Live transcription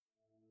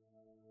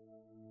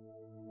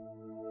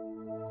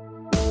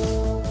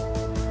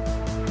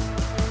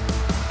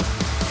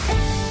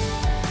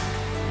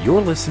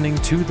You're listening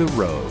to The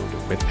Road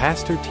with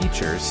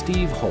pastor-teacher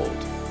Steve Holt.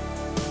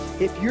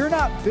 If you're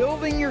not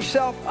building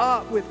yourself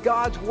up with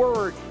God's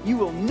Word, you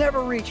will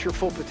never reach your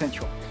full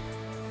potential.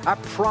 I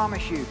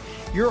promise you,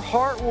 your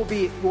heart will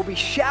be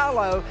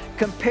shallow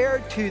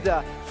compared to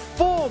the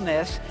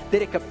fullness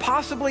that it could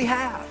possibly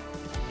have.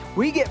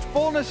 We get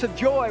fullness of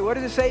joy. What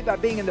does it say? By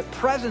being in the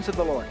presence of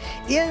the Lord.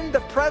 In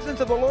the presence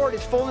of the Lord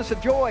is fullness of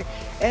joy.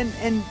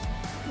 And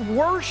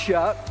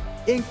worship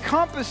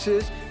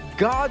encompasses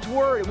God's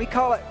Word. And we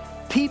call it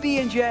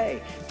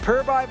PB&J,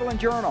 Prayer, Bible, and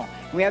Journal.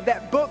 And we have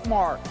that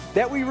bookmark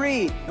that we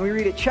read. And we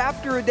read a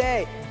chapter a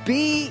day.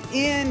 Be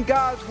in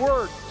God's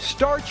Word.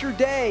 Start your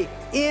day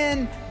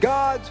in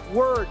God's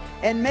Word.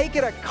 And make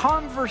it a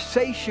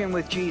conversation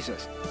with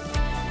Jesus.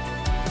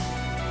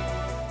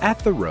 At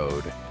The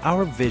Road,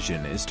 our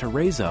vision is to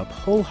raise up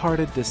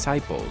wholehearted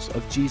disciples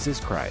of Jesus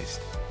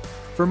Christ.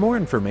 For more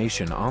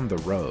information on The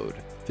Road,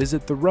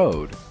 visit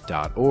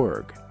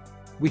theroad.org.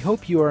 We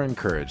hope you are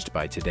encouraged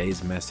by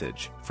today's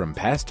message from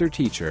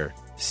pastor-teacher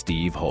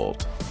Steve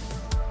Holt.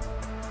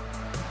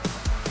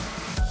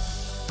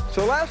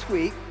 So last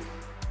week,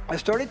 I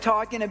started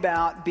talking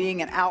about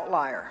being an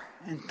outlier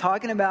and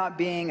talking about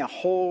being a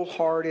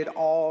wholehearted,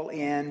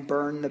 all-in,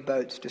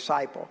 burn-the-boats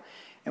disciple.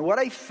 And what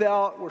I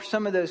felt were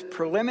some of those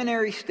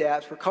preliminary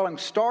steps, we're calling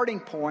starting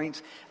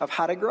points of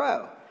how to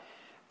grow.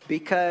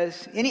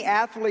 Because any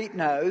athlete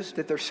knows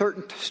that there's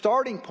certain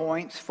starting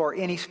points for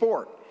any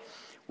sport.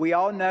 We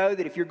all know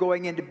that if you're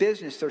going into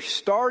business, there's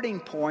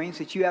starting points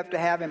that you have to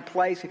have in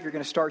place if you're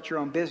going to start your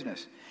own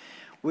business.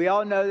 We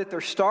all know that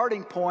there's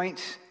starting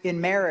points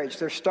in marriage.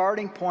 There's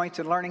starting points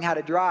in learning how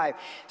to drive.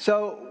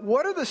 So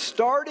what are the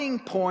starting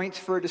points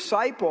for a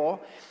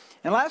disciple?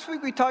 And last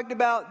week we talked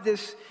about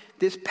this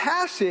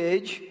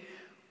passage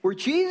where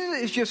Jesus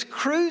is just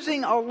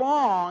cruising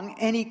along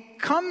and he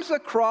comes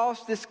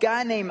across this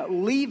guy named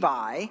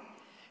Levi,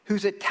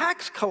 who's a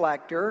tax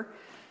collector.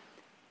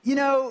 You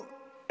know,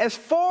 as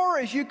far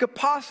as you could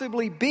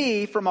possibly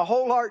be from a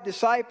wholehearted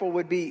disciple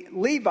would be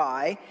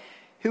Levi,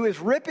 who is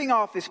ripping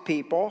off his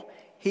people.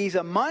 He's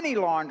a money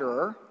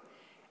launderer,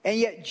 and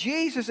yet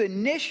Jesus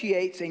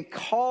initiates and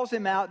calls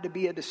him out to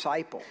be a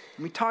disciple.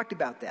 And we talked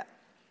about that.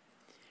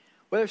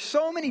 Well, there's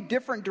so many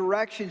different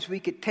directions we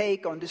could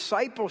take on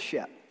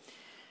discipleship.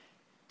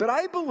 But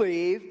I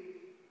believe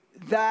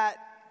that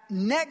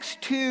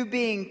next to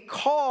being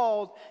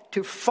called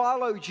to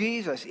follow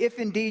Jesus, if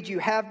indeed you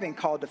have been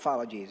called to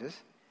follow Jesus,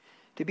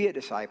 to be a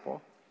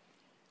disciple,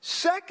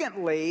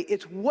 secondly,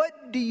 it's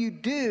what do you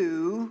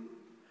do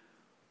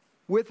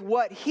with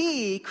what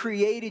He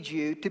created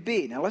you to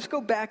be. Now let's go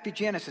back to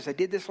Genesis. I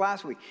did this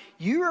last week.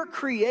 You are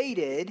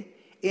created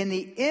in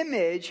the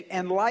image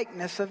and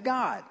likeness of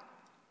God.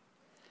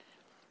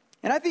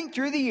 And I think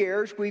through the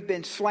years, we've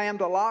been slammed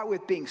a lot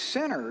with being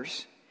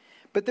sinners.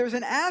 But there's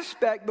an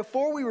aspect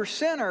before we were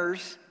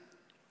sinners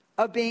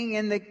of being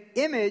in the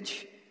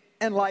image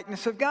and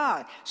likeness of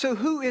God. So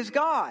who is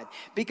God?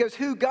 Because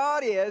who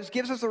God is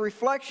gives us a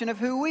reflection of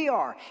who we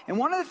are. And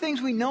one of the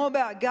things we know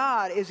about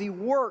God is He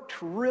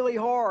worked really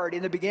hard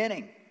in the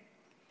beginning.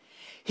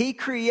 He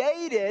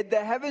created the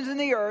heavens and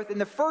the earth in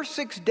the first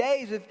 6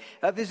 days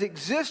of His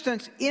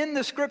existence in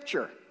the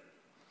Scripture.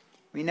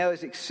 We know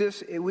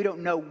we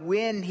don't know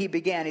when He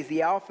began. He's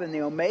the Alpha and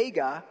the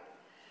Omega.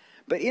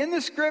 But in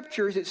the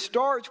Scriptures, it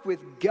starts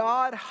with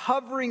God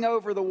hovering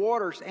over the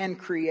waters and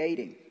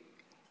creating.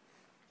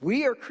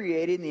 We are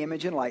created in the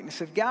image and likeness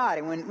of God.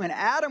 And when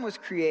Adam was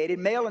created,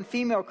 male and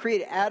female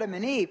created Adam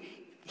and Eve,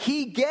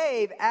 He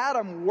gave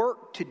Adam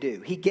work to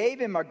do. He gave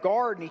him a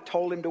garden. He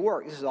told him to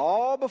work. This is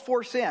all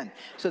before sin.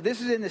 So this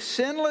is in the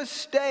sinless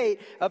state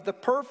of the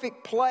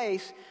perfect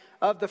place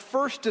of the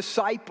first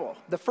disciple,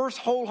 the first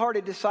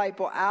wholehearted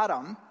disciple,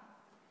 Adam.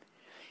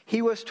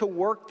 He was to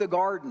work the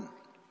garden.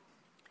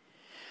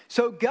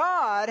 So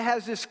God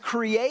has this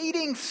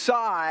creating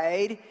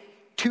side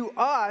to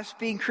us,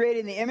 being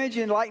created in the image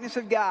and likeness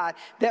of God,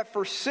 that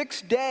for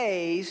 6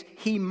 days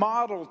He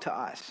modeled to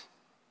us.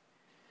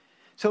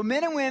 So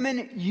men and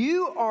women,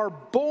 you are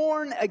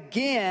born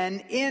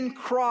again in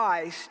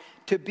Christ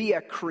to be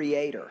a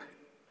creator.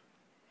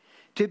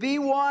 To be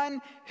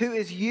one who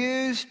is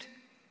used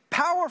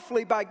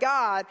powerfully by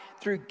God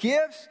through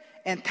gifts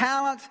and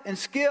talents and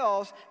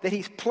skills that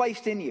He's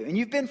placed in you. And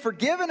you've been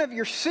forgiven of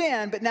your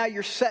sin, but now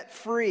you're set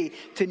free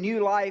to new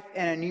life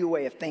and a new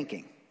way of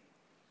thinking.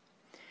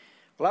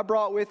 Well, I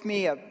brought with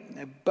me a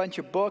bunch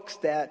of books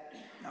that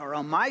are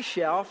on my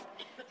shelf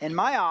in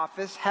my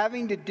office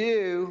having to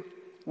do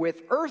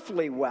with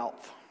earthly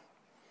wealth.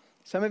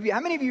 Some of you, how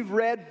many of you have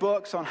read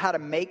books on how to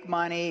make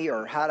money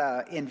or how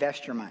to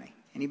invest your money?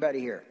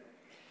 Anybody here?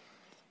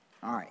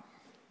 All right.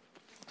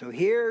 So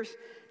here's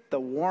the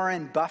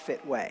Warren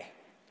Buffett way.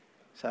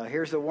 So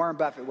here's the Warren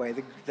Buffett way,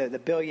 the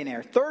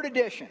billionaire. 3rd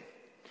edition.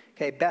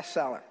 Okay,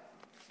 bestseller.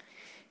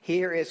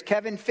 Here is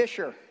Ken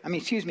Fisher,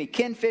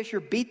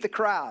 Beat the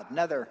Crowd,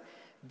 another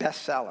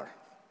bestseller.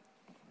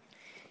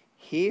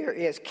 Here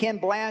is Ken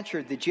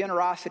Blanchard, The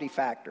Generosity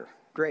Factor.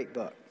 Great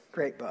book.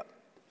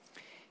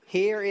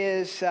 Here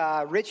is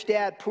Rich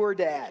Dad, Poor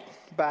Dad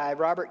by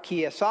Robert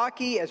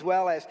Kiyosaki, as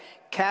well as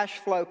Cash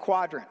Flow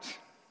Quadrants.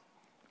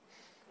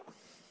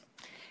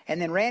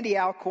 And then Randy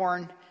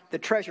Alcorn, The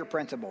Treasure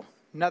Principle,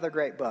 another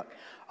great book.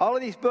 All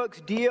of these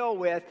books deal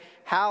with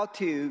how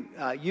to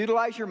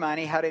utilize your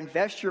money, how to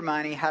invest your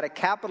money, how to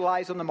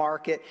capitalize on the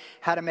market,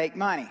 how to make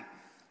money.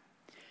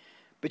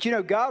 But you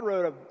know, God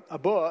wrote a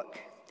book,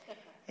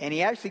 and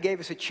He actually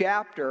gave us a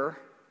chapter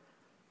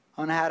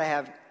on how to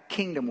have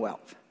kingdom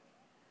wealth.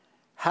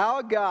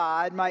 How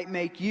God might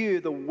make you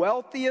the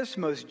wealthiest,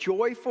 most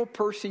joyful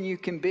person you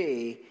can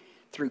be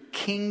through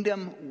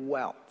kingdom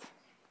wealth.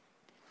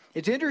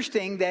 It's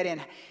interesting that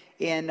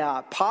in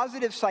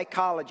positive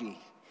psychology,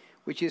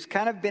 which has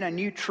kind of been a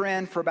new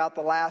trend for about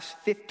the last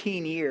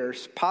 15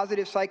 years,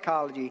 positive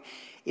psychology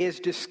is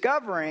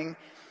discovering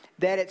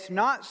that it's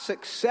not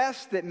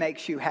success that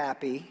makes you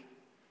happy.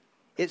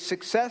 It's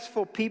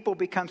successful people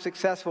become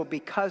successful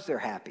because they're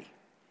happy.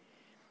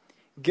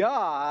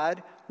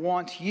 God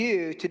wants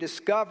you to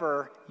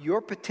discover your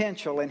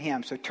potential in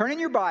Him. So turn in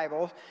your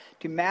Bible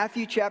to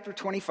Matthew chapter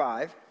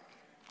 25.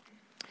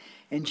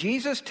 And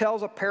Jesus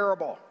tells a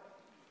parable.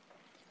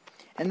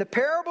 And the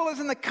parable is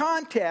in the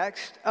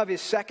context of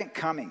His second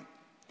coming.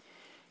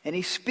 And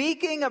He's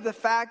speaking of the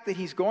fact that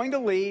He's going to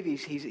leave.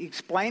 He's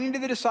explaining to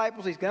the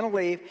disciples He's going to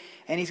leave.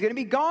 And He's going to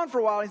be gone for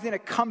a while. He's going to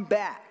come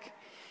back.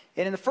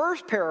 And in the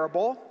first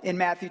parable, in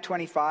Matthew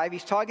 25,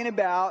 He's talking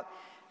about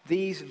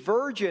these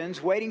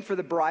virgins waiting for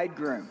the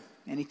bridegroom.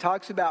 And He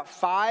talks about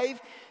 5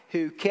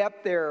 who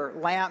kept their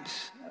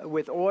lamps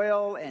with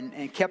oil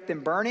and kept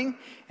them burning,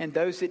 and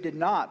those that did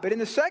not. But in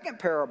the second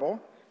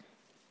parable,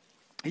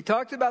 He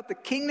talks about the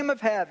kingdom of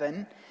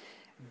heaven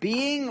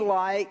being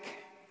like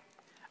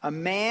a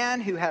man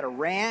who had a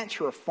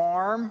ranch or a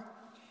farm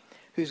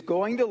who's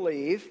going to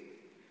leave,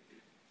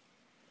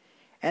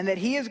 and that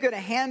he is going to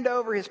hand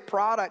over his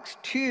products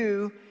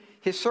to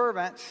his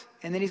servants,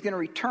 and then he's going to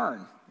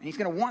return. And he's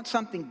going to want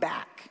something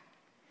back.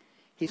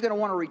 He's going to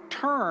want to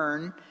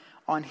return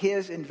on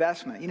his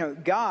investment. You know,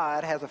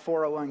 God has a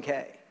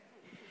 401k.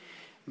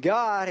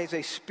 God has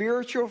a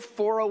spiritual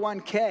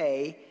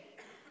 401k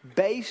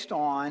based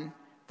on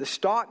the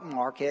stock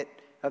market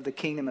of the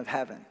kingdom of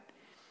heaven.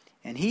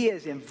 And He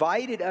has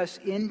invited us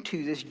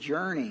into this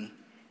journey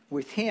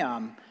with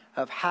Him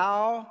of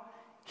how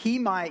He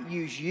might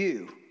use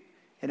you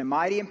in a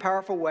mighty and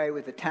powerful way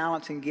with the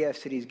talents and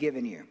gifts that He's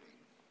given you.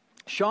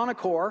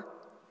 Shawnacor,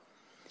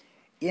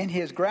 in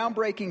his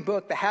groundbreaking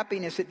book, The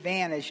Happiness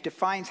Advantage,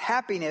 defines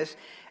happiness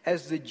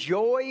as the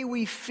joy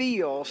we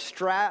feel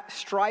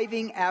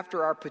striving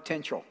after our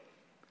potential.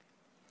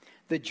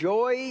 The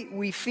joy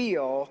we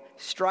feel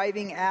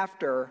striving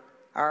after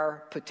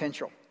our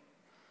potential.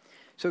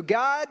 So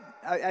God,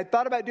 I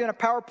thought about doing a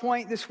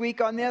PowerPoint this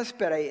week on this,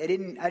 but I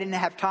didn't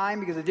have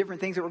time because of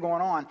different things that were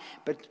going on.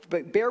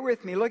 But bear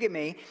with me, look at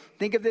me.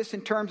 Think of this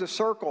in terms of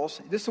circles.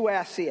 This is the way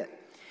I see it.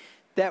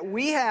 That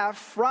we have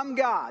from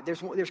God,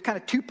 there's kind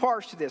of 2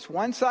 parts to this.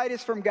 One side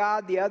is from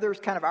God, the other is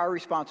kind of our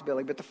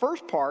responsibility. But the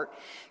first part,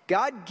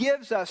 God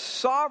gives us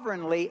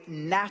sovereignly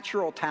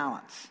natural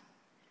talents.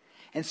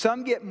 And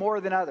some get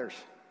more than others,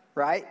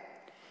 right?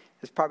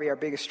 That's probably our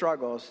biggest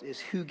struggle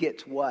is who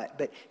gets what.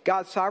 But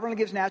God sovereignly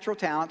gives natural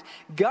talents.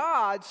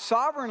 God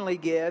sovereignly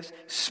gives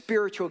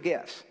spiritual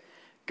gifts.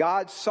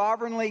 God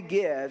sovereignly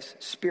gives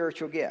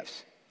spiritual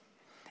gifts.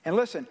 And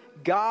listen,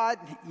 God,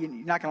 you're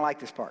not going to like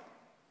this part.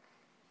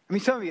 I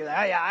mean, some of you are like,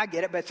 oh yeah, I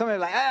get it. But some of you are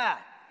like,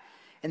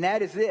 And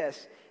that is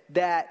this,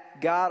 that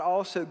God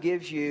also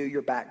gives you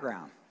your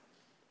background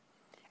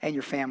and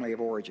your family of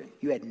origin.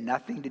 You had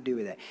nothing to do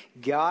with that.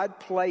 God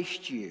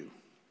placed you,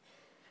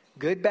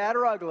 good, bad,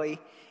 or ugly,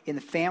 in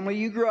the family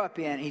you grew up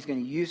in. He's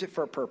going to use it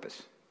for a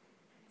purpose.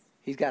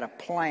 He's got a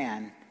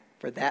plan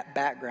for that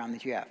background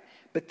that you have.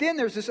 But then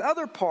there's this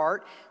other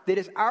part that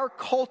is our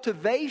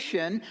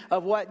cultivation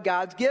of what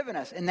God's given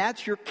us, and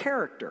that's your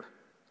character.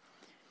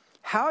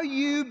 How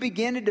you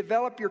begin to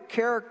develop your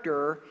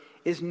character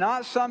is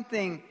not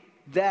something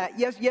that,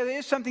 yes, it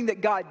is something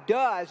that God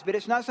does, but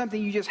it's not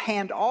something you just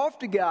hand off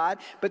to God,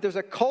 but there's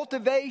a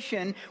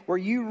cultivation where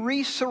you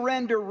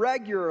resurrender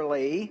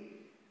regularly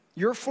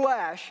your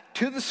flesh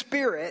to the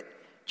Spirit.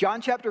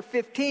 John chapter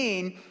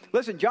 15,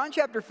 listen, John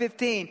chapter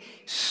 15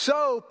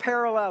 so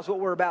parallels what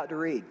we're about to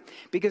read.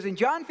 Because in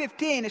John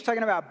 15, it's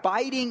talking about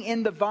abiding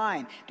in the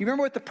vine. Do you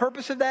remember what the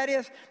purpose of that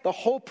is? The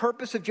whole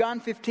purpose of John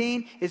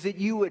 15 is that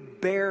you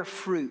would bear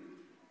fruit.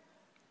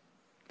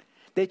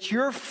 That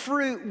your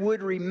fruit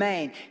would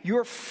remain.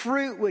 Your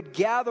fruit would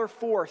gather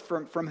forth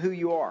from who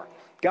you are.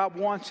 God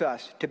wants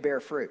us to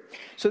bear fruit.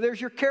 So there's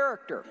your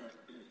character.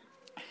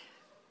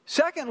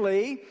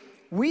 Secondly,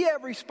 we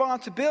have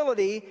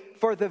responsibility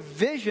for the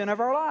vision of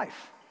our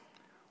life.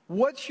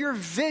 What's your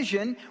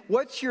vision?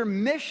 What's your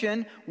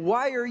mission?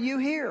 Why are you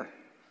here?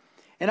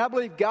 And I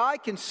believe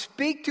God can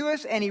speak to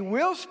us, and He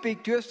will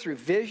speak to us through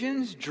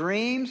visions,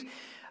 dreams,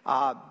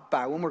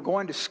 by when we're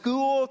going to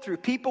school, through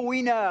people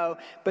we know.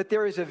 But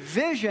there is a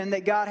vision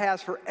that God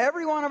has for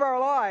every one of our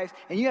lives,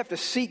 and you have to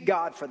seek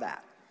God for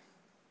that.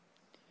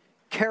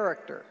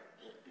 Character.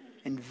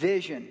 and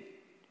vision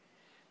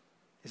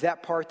is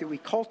that part that we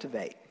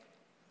cultivate.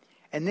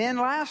 And then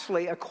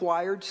lastly,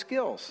 acquired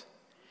skills.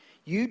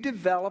 You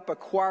develop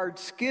acquired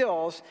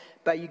skills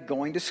by you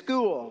going to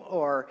school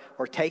or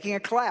taking a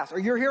class. Or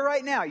you're here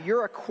right now.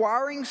 You're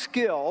acquiring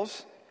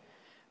skills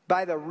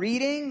by the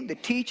reading, the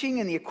teaching,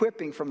 and the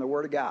equipping from the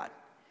Word of God.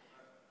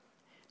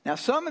 Now,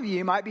 some of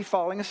you might be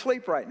falling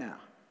asleep right now.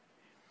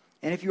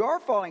 And if you are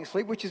falling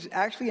asleep, which is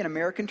actually an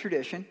American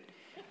tradition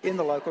in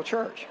the local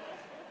church,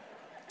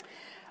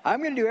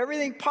 I'm going to do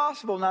everything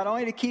possible not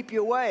only to keep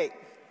you awake,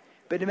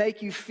 but to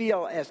make you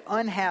feel as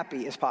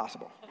unhappy as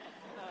possible.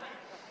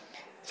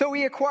 So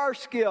we acquire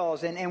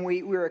skills and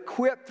we're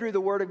equipped through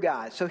the Word of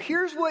God. So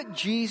here's what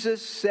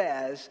Jesus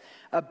says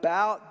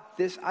about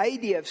this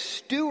idea of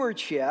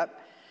stewardship,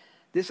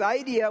 this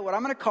idea, what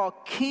I'm going to call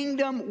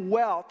kingdom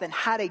wealth, and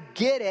how to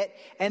get it,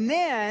 and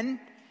then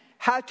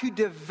how to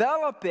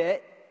develop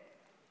it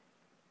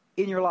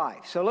in your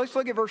life. So let's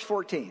look at verse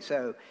 14.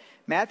 So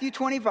Matthew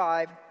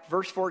 25,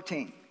 verse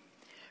 14.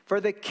 For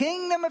the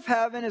kingdom of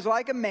heaven is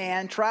like a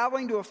man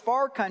traveling to a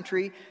far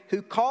country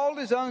who called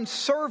his own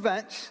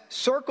servants,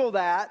 circle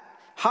that,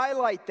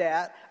 highlight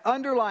that,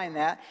 underline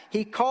that.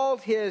 He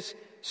called his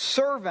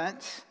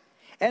servants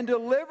and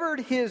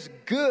delivered his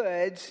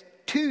goods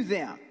to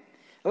them.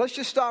 Now, let's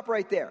just stop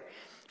right there.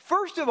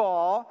 First of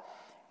all,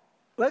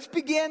 let's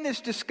begin this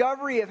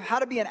discovery of how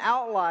to be an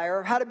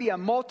outlier, how to be a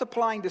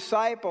multiplying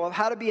disciple, of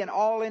how to be an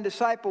all-in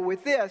disciple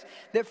with this,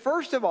 that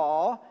first of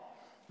all,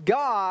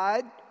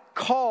 God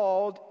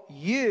called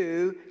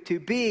you to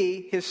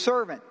be his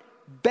servant.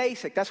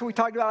 Basic. That's what we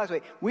talked about last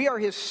week. We are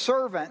his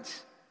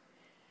servants.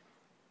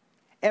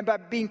 And by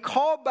being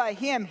called by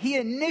him, he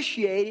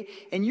initiated,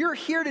 and you're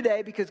here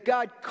today because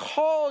God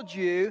called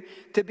you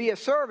to be a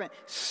servant.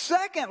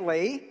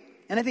 Secondly,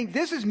 and I think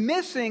this is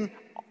missing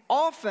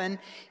often,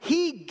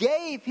 he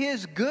gave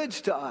his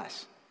goods to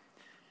us.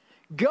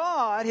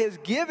 God has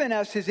given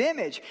us his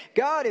image.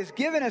 God has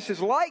given us his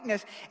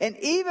likeness. And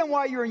even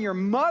while you're in your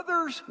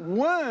mother's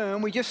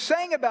womb, we just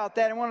sang about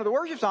that in one of the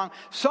worship songs,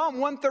 Psalm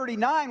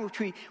 139,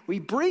 which we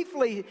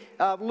briefly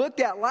looked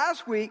at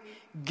last week.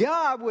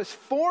 God was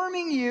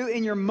forming you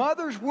in your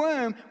mother's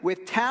womb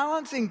with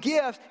talents and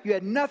gifts you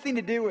had nothing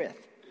to do with.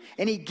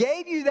 And he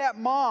gave you that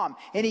mom,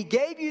 and he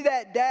gave you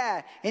that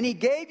dad, and he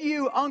gave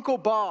you Uncle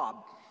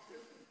Bob.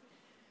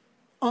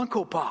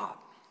 Uncle Bob.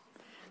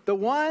 The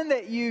one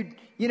that you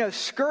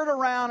skirt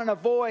around and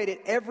avoid at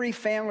every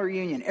family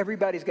reunion.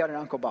 Everybody's got an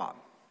Uncle Bob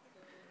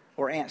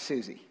or Aunt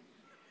Susie.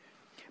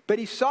 But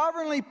he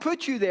sovereignly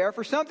put you there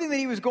for something that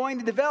he was going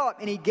to develop.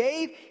 And he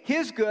gave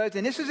his goods,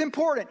 and this is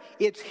important,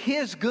 it's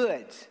his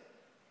goods.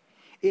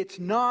 It's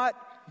not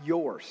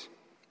yours.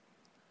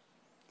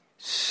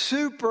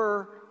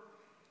 Super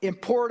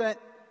important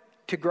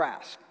to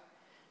grasp.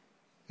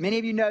 Many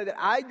of you know that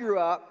I grew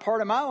up,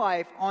 part of my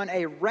life, on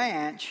a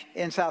ranch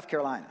in South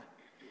Carolina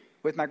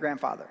with my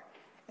grandfather.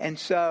 And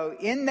so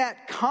in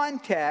that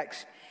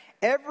context,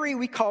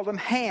 we called them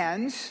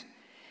hands.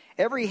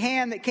 Every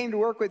hand that came to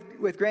work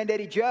with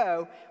Granddaddy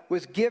Joe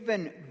was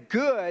given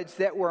goods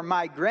that were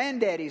my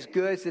granddaddy's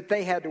goods that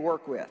they had to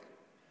work with.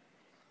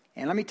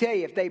 And let me tell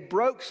you, if they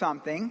broke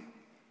something,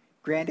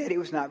 Granddaddy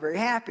was not very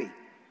happy.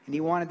 And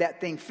he wanted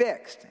that thing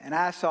fixed. And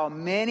I saw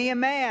many a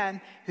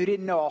man who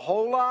didn't know a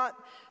whole lot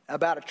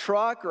about a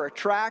truck or a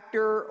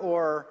tractor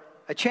or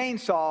a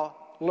chainsaw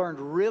learned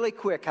really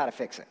quick how to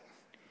fix it.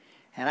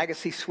 And I could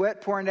see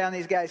sweat pouring down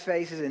these guys'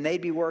 faces, and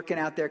they'd be working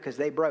out there because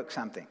they broke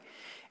something.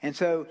 And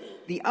so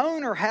the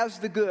owner has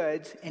the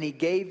goods, and he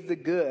gave the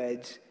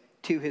goods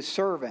to his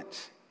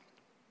servants.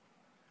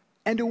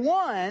 And to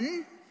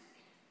one,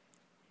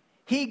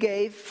 he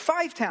gave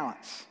 5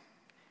 talents.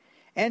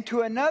 And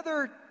to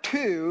another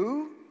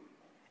 2,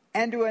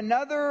 and to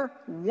another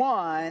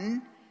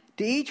 1,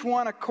 to each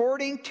one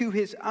according to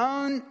his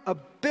own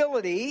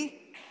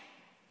ability.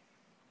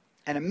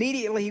 And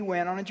immediately he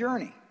went on a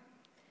journey.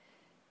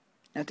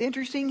 Now it's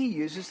interesting he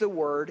uses the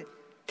word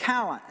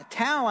talent. A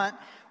talent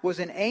was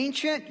an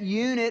ancient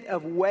unit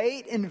of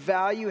weight and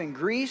value in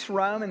Greece,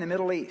 Rome, and the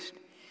Middle East.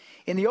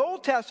 In the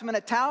Old Testament,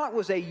 a talent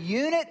was a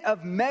unit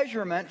of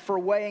measurement for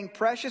weighing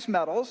precious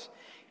metals,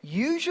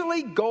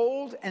 usually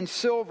gold and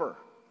silver.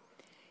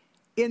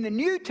 In the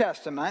New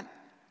Testament,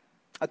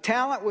 a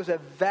talent was a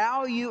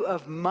value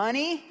of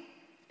money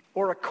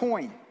or a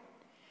coin.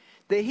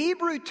 The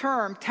Hebrew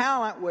term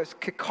talent was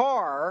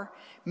kikar,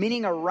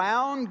 meaning a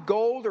round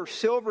gold or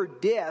silver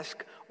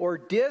disc or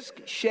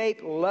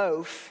disc-shaped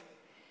loaf.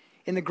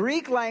 In the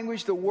Greek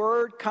language, the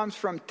word comes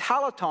from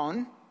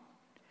talaton,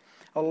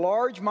 a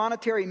large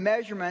monetary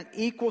measurement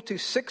equal to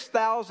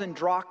 6,000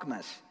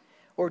 drachmas,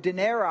 or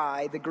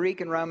denarii, the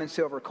Greek and Roman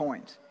silver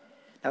coins.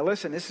 Now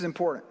listen, this is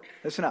important.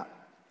 Listen up.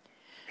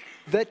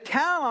 The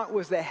talent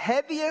was the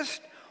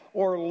heaviest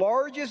or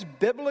largest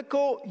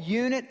biblical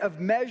unit of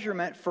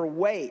measurement for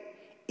weight,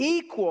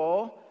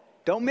 equal,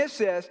 don't miss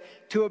this,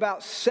 to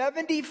about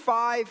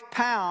 75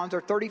 pounds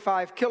or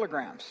 35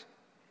 kilograms.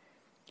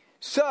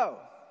 So,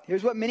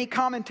 here's what many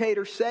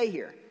commentators say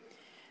here.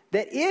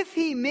 That if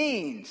he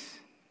means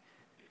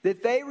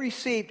that they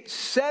received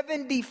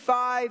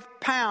 75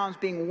 pounds,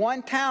 being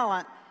 1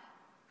 talent,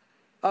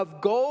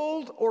 of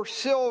gold or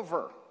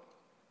silver.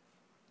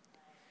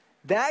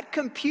 That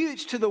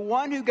computes to the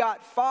one who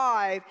got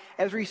 5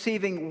 as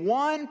receiving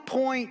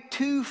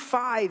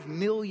 $1.25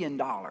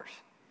 million.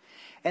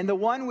 And the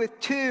one with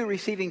 2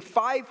 receiving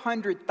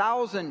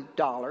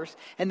 $500,000.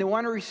 And the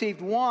one who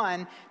received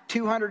 1,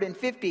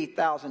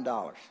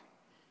 $250,000.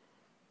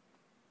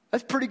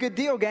 That's a pretty good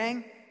deal,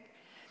 gang.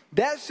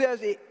 That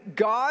says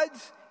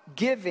God's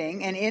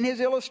giving, and in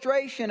his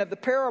illustration of the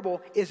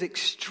parable, is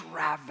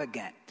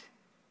extravagant.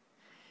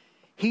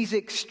 He's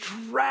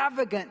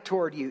extravagant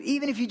toward you,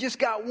 even if you just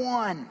got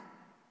 1.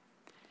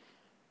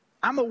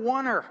 I'm a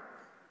oneer.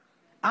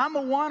 I'm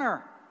a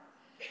oneer.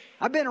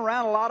 I've been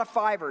around a lot of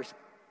 5ers.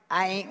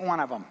 I ain't one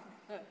of them.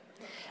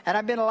 And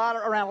I've been around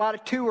a lot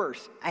of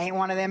 2ers. I ain't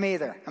one of them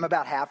either. I'm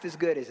about half as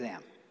good as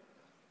them.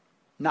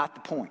 Not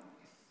the point.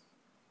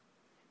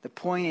 The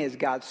point is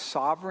God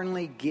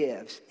sovereignly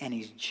gives, and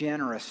he's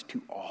generous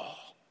to all.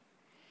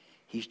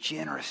 He's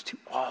generous to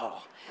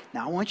all.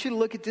 Now I want you to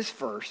look at this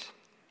verse,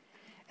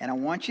 and I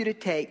want you to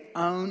take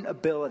own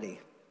ability.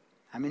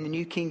 I'm in the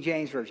New King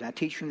James Version. I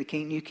teach from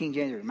the New King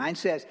James Version. Mine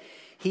says,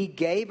 he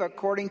gave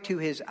according to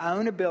his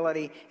own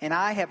ability, and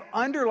I have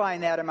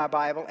underlined that in my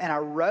Bible, and I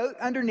wrote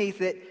underneath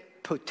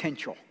it,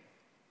 potential.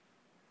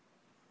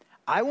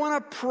 I want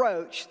to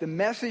approach the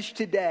message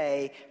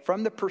today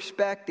from the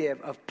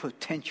perspective of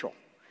potential.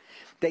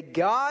 That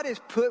God has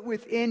put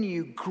within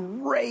you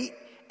great,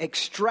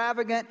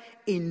 extravagant,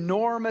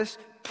 enormous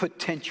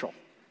potential.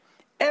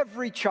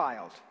 Every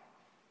child.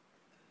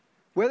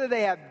 Whether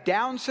they have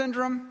Down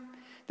syndrome,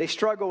 they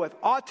struggle with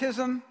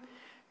autism,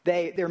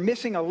 they're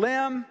missing a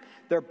limb,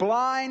 they're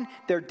blind,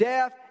 they're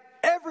deaf,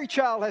 every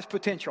child has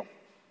potential.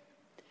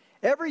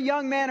 Every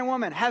young man and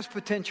woman has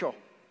potential.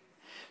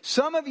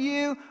 Some of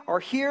you are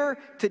here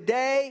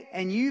today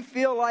and you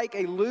feel like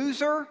a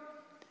loser.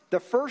 The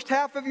first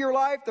half of your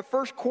life, the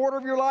first quarter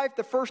of your life,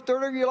 the first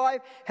third of your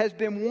life has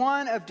been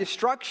one of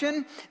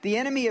destruction. The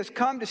enemy has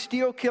come to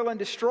steal, kill, and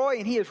destroy,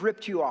 and he has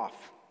ripped you off.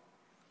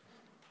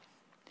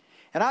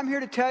 And I'm here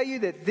to tell you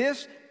that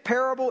this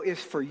parable is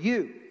for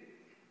you.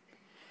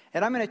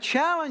 And I'm going to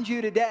challenge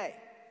you today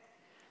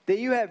that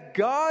you have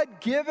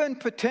God-given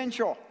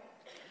potential.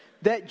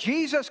 That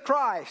Jesus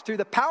Christ, through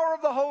the power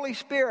of the Holy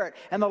Spirit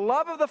and the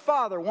love of the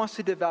Father, wants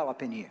to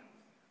develop in you.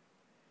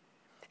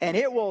 And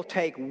it will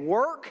take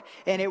work,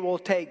 and it will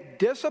take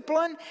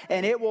discipline,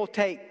 and it will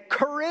take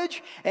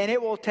courage, and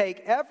it will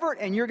take effort,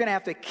 and you're going to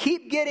have to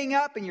keep getting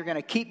up, and you're going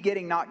to keep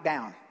getting knocked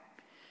down.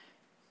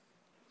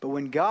 But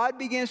when God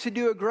begins to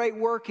do a great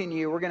work in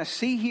you, we're going to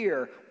see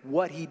here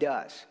what he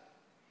does.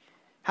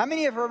 How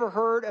many have ever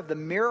heard of the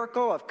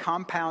miracle of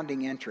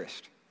compounding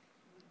interest?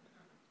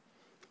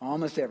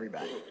 Almost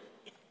everybody.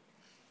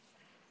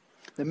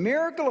 The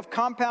miracle of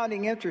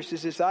compounding interest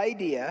is this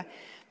idea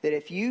that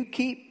if you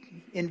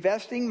keep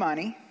investing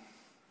money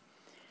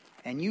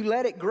and you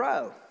let it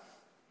grow,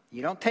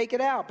 you don't take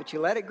it out, but you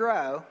let it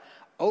grow,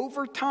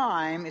 over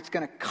time it's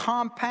going to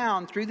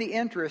compound through the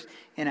interest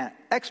in an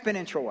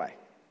exponential way.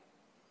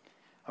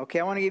 Okay,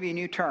 I want to give you a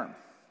new term.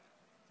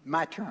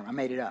 My term, I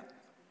made it up.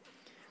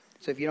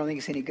 So if you don't think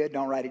it's any good,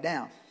 don't write it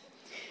down.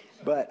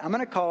 But I'm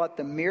going to call it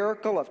the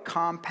miracle of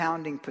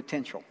compounding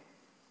potential.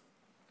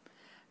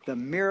 The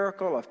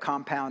miracle of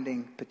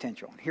compounding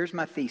potential. Here's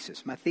my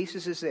thesis. My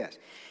thesis is this.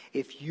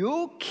 If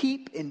you'll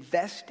keep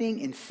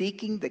investing in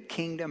seeking the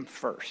kingdom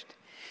first,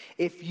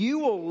 if you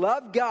will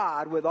love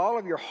God with all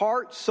of your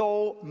heart,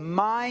 soul,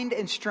 mind,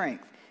 and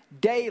strength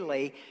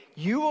daily,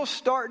 you will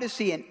start to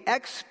see an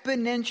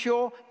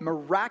exponential,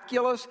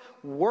 miraculous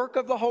work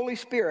of the Holy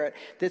Spirit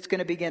that's going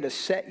to begin to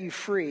set you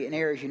free in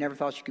areas you never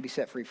thought you could be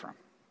set free from.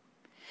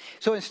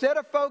 So instead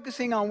of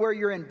focusing on where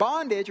you're in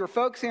bondage or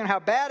focusing on how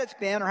bad it's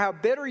been or how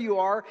bitter you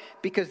are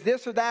because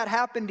this or that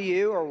happened to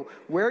you or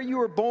where you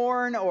were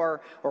born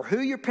or who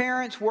your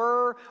parents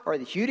were or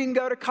that you didn't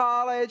go to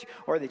college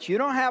or that you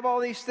don't have all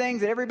these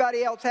things that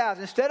everybody else has.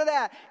 Instead of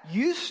that,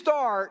 you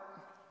start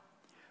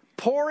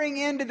pouring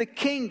into the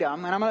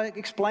kingdom, and I'm going to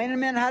explain in a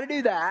minute how to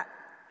do that.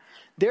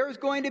 There's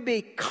going to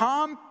be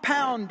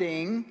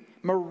compounding,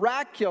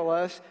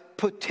 miraculous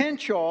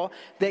potential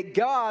that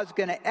God's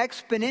going to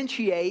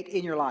exponentiate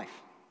in your life.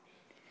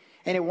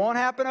 And it won't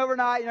happen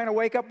overnight. You're not going to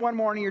wake up one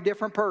morning, you're a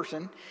different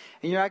person.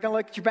 And you're not going to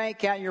look at your bank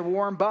account and you're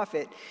Warren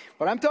Buffett.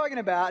 What I'm talking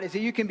about is that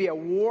you can be a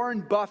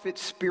Warren Buffett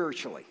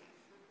spiritually.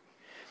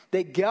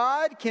 That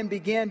God can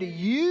begin to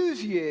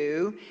use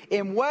you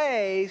in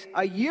ways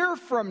a year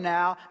from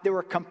now that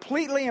were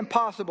completely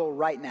impossible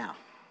right now.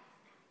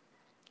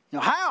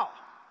 Now, how?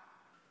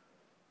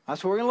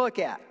 That's what we're going to look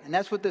at. And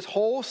that's what this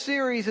whole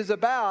series is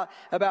about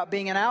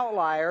being an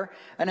outlier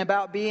and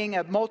about being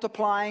a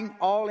multiplying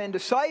all-in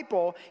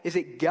disciple, is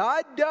that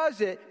God does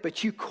it,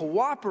 but you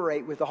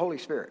cooperate with the Holy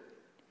Spirit.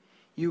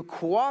 You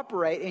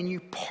cooperate and you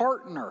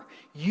partner.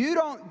 You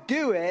don't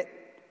do it,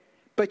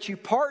 but you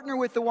partner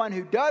with the one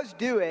who does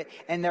do it,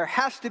 and there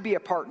has to be a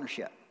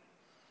partnership.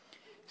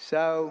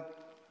 So,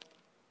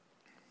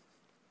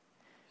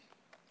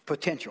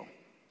 potential.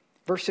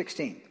 Verse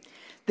 16.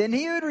 Then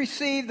he who had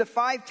received the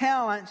 5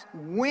 talents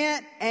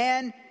went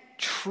and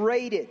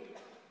traded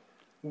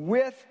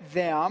with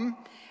them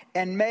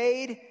and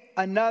made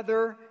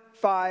another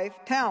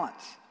 5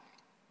 talents.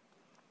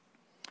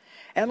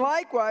 And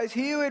likewise,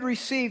 he who had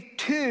received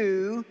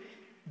 2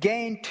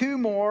 gained 2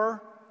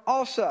 more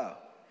also.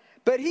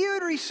 But he who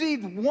had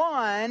received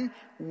 1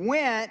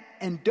 went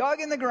and dug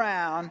in the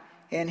ground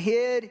and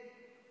hid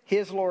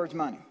his Lord's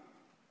money.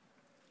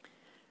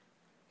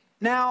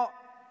 Now,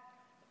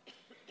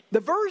 the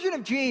version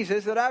of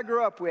Jesus that I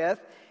grew up with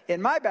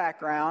in my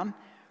background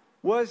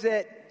was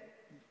that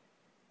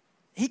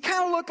he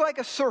kind of looked like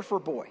a surfer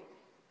boy.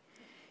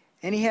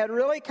 And he had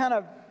really kind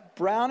of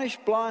brownish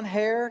blonde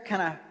hair,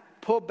 kind of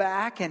pulled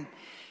back, and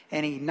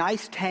he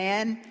nice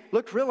tan,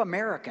 looked real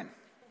American.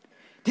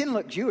 Didn't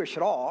look Jewish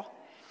at all.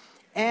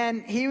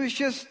 And he was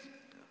just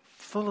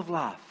full of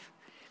love.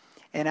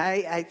 And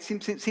it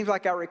seems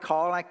like I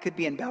recall, and I could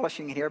be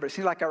embellishing it here, but it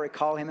seems like I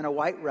recall him in a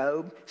white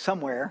robe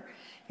somewhere.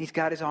 He's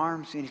got his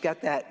arms, and he's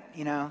got that,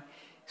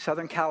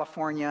 Southern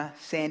California,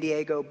 San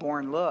Diego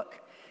born look,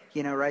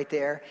 right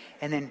there.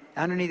 And then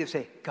underneath it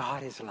say,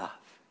 God is love.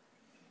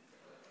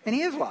 And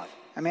he is love.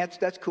 I mean,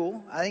 that's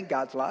cool. I think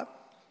God's love,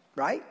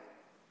 right?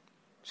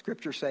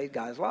 Scripture says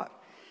God is love.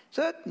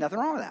 So nothing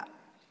wrong with that.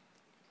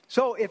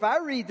 So if I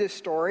read this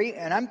story,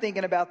 and I'm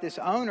thinking about this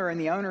owner,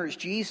 and the owner is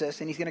Jesus,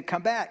 and he's going to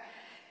come back,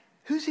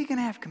 who's he going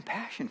to have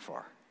compassion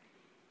for?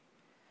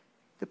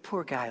 The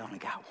poor guy only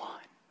got 1.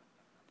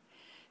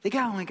 The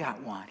guy only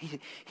got 1.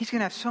 He's going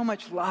to have so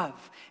much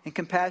love and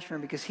compassion for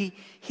him because he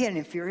had an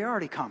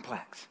inferiority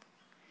complex.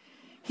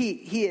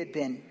 He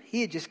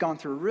had just gone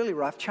through a really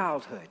rough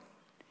childhood.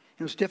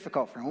 It was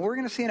difficult for him. Well, we're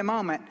going to see in a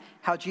moment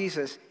how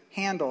Jesus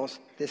handles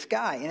this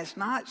guy. And it's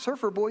not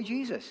surfer boy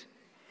Jesus.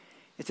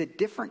 It's a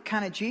different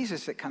kind of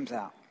Jesus that comes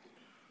out.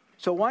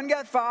 So 1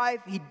 got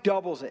 5, he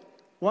doubles it.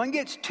 1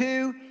 gets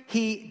 2,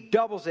 he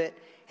doubles it.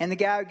 And the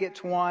guy who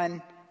gets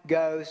 1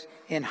 goes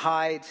and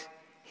hides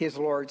his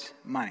Lord's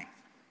money.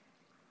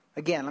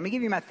 Again, let me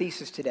give you my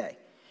thesis today.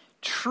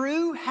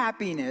 True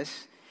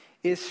happiness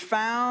is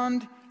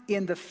found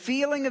in the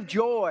feeling of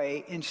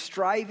joy in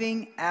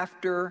striving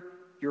after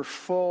your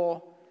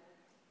full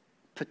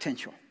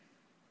potential.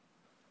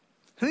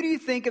 Who do you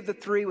think of the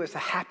 3 was the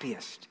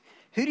happiest?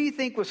 Who do you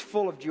think was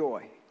full of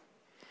joy?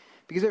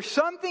 Because there's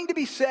something to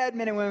be said,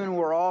 men and women,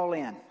 who are all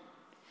in.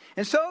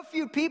 And so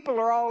few people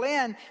are all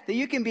in that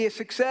you can be a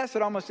success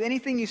at almost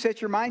anything you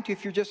set your mind to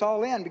if you're just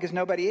all in, because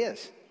nobody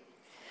is.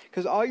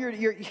 Because all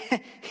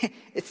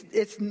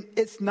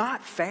it's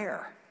not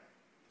fair.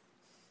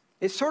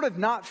 It's sort of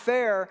not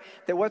fair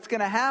that what's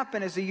going to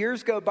happen as the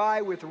years go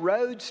by with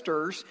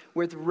roadsters,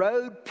 with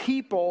road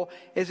people,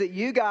 is that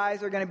you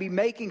guys are going to be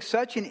making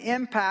such an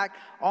impact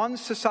on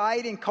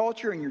society and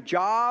culture and your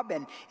job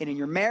and in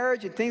your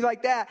marriage and things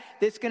like that,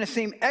 that's going to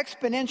seem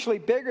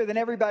exponentially bigger than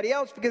everybody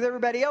else because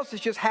everybody else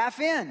is just half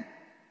in.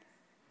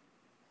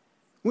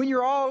 When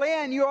you're all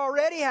in, you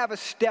already have a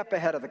step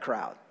ahead of the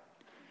crowd.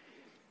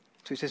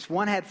 So he says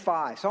 1 had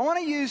 5. So I want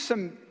to use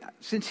some,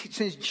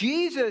 since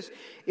Jesus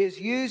is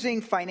using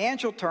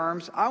financial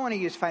terms, I want to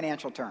use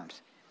financial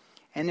terms.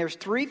 And there's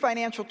 3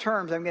 financial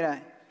terms I'm going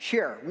to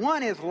share.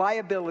 1 is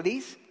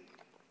liabilities.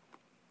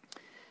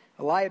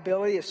 A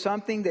liability is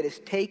something that is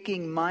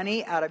taking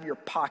money out of your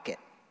pocket,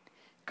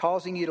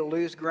 causing you to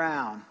lose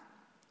ground.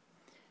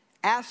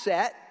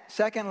 Asset,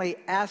 secondly,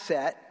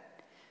 asset,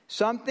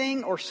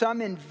 something or some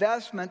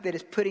investment that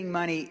is putting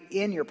money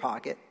in your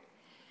pocket.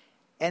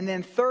 And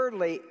then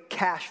thirdly,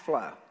 cash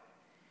flow.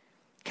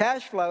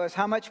 Cash flow is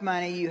how much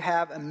money you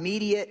have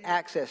immediate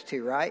access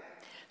to, right?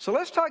 So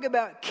let's talk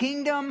about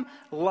kingdom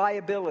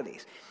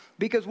liabilities.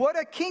 Because what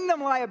a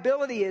kingdom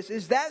liability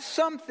is that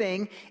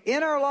something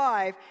in our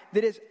life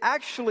that is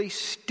actually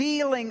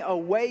stealing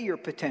away your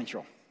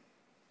potential.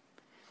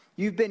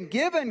 You've been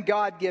given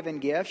God-given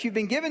gifts. You've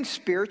been given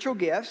spiritual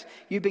gifts.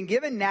 You've been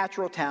given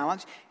natural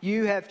talents.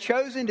 You have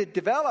chosen to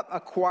develop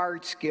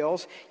acquired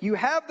skills. You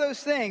have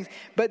those things.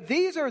 But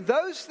these are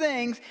those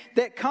things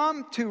that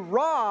come to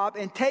rob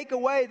and take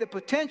away the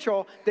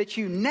potential that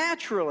you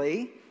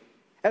naturally,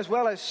 as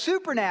well as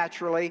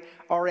supernaturally,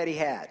 already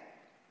had.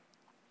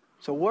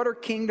 So what are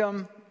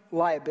kingdom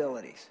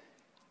liabilities?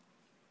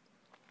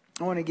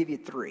 I want to give you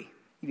 3.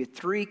 Give you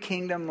 3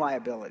 kingdom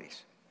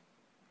liabilities.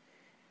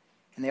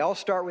 And they all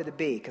start with a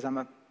B because I'm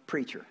a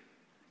preacher.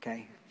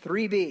 Okay?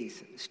 3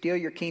 B's. Steal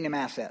your kingdom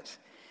assets.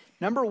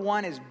 Number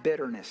 1 is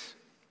bitterness.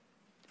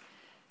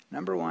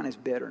 Number 1 is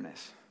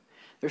bitterness.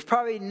 There's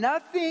probably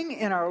nothing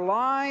in our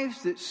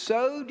lives that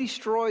so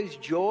destroys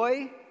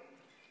joy,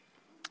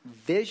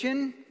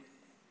 vision,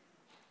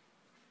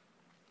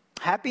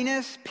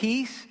 happiness,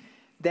 peace,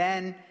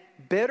 than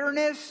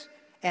bitterness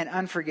and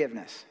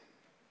unforgiveness.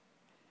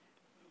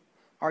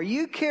 Are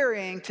you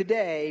carrying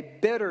today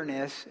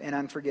bitterness and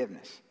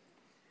unforgiveness?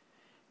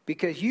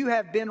 Because you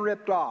have been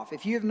ripped off.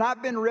 If you have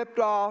not been ripped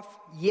off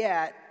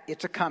yet,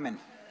 it's a coming.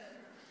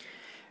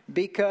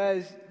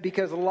 Because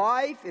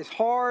life is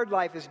hard,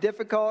 life is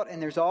difficult,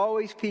 and there's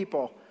always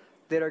people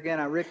that are going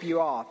to rip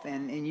you off,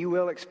 and you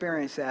will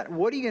experience that.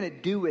 What are you going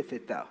to do with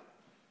it, though?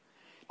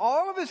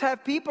 All of us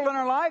have people in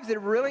our lives that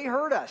really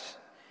hurt us.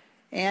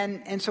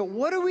 And so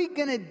what are we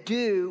going to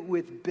do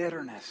with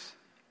bitterness?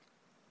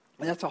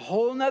 And that's a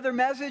whole nother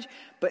message.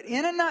 But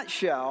in a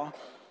nutshell,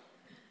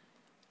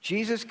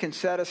 Jesus can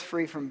set us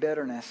free from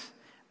bitterness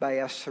by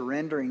us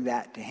surrendering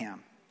that to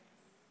Him.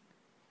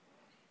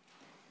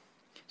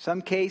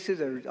 Some cases,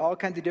 there's all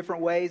kinds of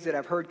different ways that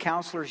I've heard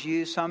counselors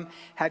use. Some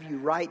have you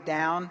write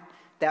down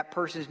that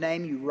person's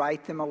name, you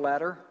write them a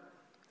letter,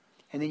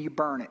 and then you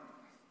burn it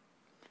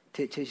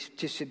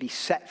just to be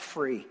set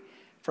free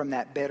from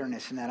that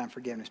bitterness and that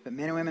unforgiveness. But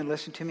men and women,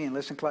 listen to me and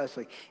listen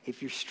closely.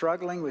 If you're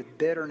struggling with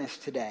bitterness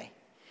today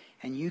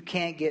and you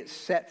can't get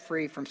set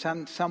free from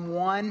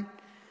someone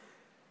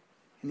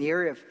in the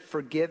area of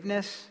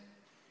forgiveness,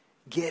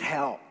 get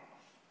help.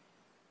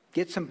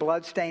 Get some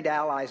blood-stained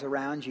allies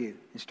around you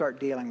and start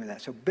dealing with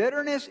that. So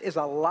bitterness is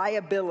a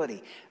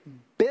liability.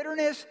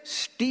 Bitterness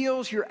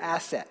steals your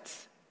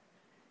assets.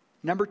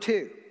 Number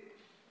two,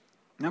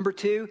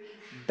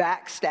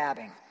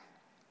 backstabbing.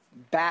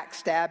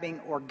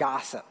 Backstabbing or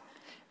gossip.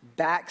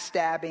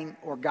 Backstabbing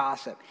or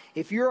gossip.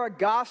 If you're a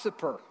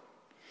gossiper,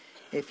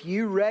 if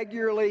you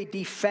regularly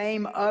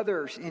defame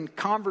others in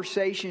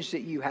conversations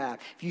that you have,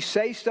 if you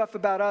say stuff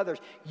about others,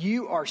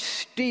 you are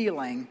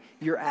stealing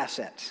your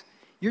assets.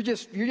 You're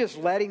just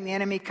letting the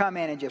enemy come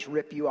in and just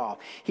rip you off.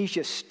 He's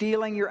just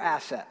stealing your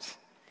assets.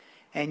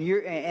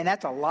 And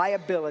that's a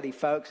liability,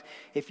 folks.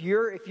 If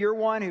you're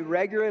one who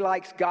regularly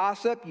likes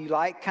gossip, you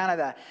like kind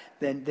of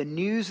the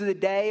news of the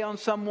day on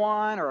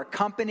someone or a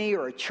company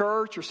or a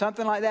church or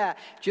something like that,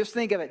 just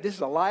think of it. This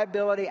is a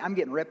liability. I'm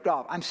getting ripped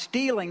off. I'm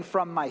stealing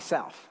from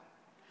myself.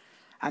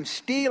 I'm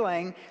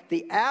stealing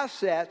the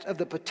assets of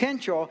the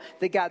potential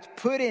that God's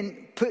put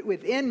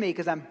within me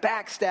because I'm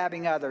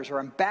backstabbing others or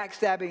I'm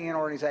backstabbing an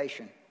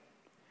organization.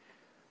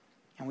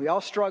 And we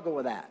all struggle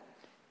with that.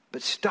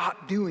 But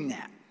stop doing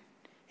that.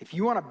 If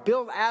you want to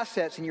build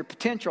assets in your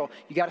potential,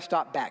 you got to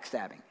stop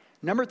backstabbing.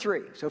 Number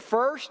 3. So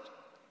first,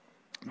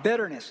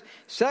 bitterness.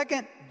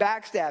 Second,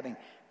 backstabbing.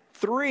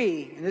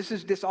 3, and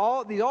these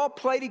all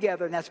play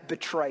together, and that's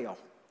betrayal.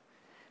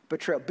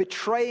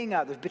 Betraying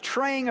others,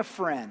 betraying a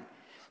friend.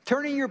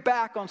 Turning your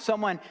back on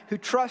someone who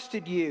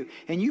trusted you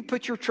and you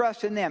put your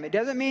trust in them. It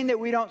doesn't mean that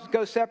we don't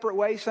go separate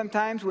ways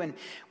sometimes when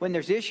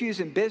there's issues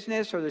in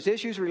business or there's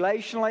issues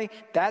relationally.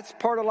 That's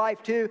part of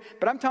life too.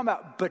 But I'm talking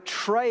about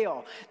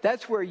betrayal.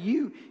 That's where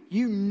you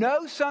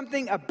know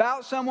something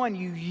about someone,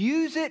 you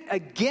use it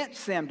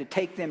against them to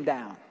take them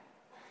down.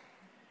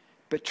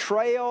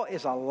 Betrayal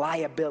is a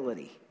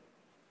liability.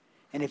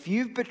 And if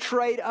you've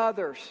betrayed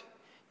others,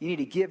 you need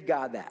to give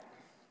God that.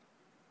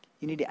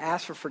 You need to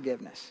ask for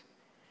forgiveness.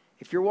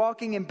 If you're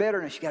walking in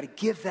bitterness, you got to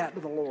give that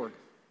to the Lord.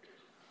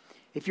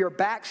 If you're a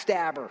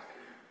backstabber,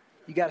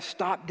 you got to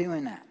stop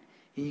doing that.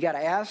 And you got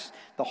to ask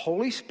the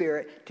Holy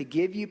Spirit to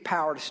give you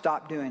power to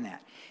stop doing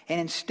that.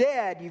 And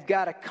instead, you've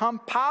got to come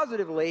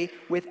positively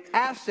with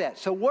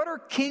assets. So what are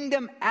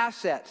kingdom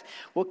assets?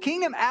 Well,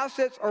 kingdom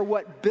assets are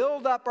what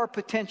build up our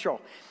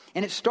potential.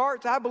 And it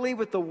starts, I believe,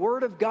 with the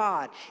Word of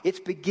God. It's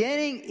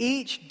beginning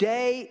each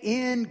day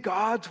in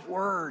God's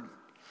Word.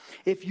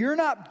 If you're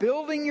not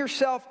building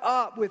yourself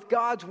up with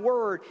God's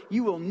Word,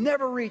 you will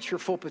never reach your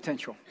full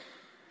potential.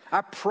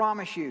 I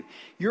promise you.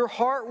 Your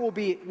heart will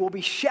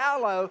be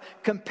shallow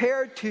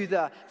compared to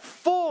the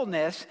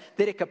fullness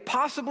that it could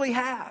possibly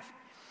have.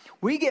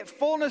 We get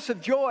fullness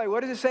of joy.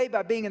 What does it say?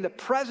 By being in the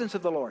presence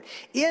of the Lord.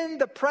 In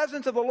the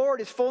presence of the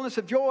Lord is fullness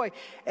of joy.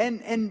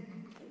 And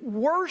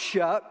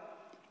worship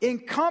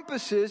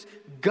encompasses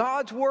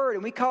God's Word.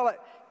 And we call it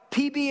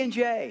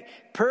PB&J,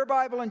 Prayer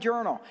Bible and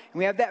Journal. And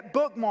we have that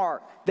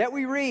bookmark that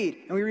we read.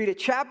 And we read a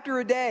chapter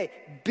a day.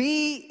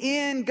 Be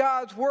in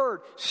God's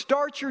Word.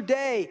 Start your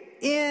day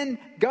in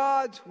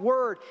God's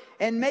Word.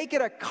 And make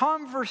it a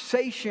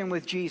conversation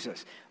with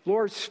Jesus.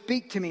 Lord,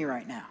 speak to me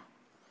right now.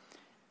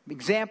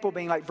 Example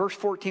being like verse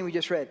 14 we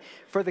just read.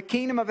 For the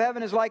kingdom of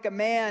heaven is like a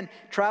man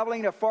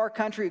traveling to a far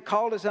country who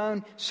called his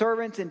own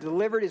servants and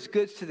delivered his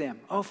goods to them.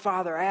 Oh,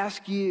 Father, I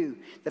ask you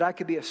that I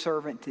could be a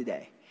servant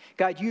today.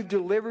 God, you've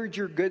delivered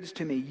your goods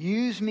to me.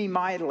 Use me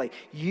mightily.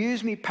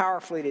 Use me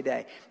powerfully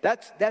today.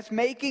 That's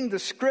making the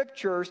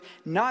scriptures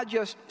not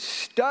just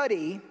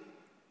study,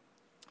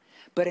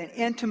 but an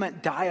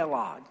intimate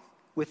dialogue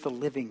with the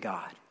living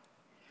God.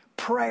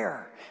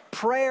 Prayer.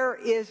 Prayer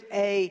is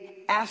an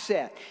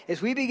asset.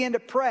 As we begin to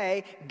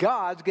pray,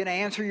 God's going to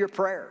answer your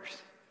prayers.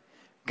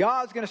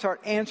 God's going to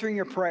start answering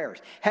your prayers.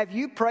 Have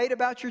you prayed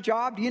about your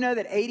job? Do you know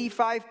that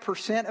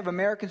 85% of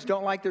Americans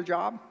don't like their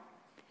job?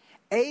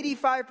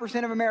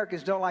 85% of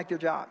Americans don't like their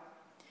job.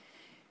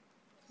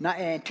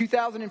 And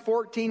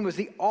 2014 was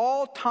the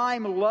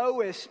all-time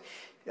lowest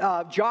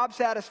job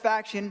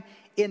satisfaction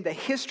in the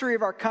history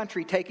of our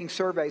country, taking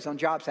surveys on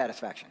job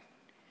satisfaction.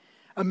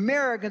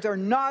 Americans are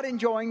not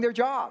enjoying their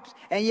jobs.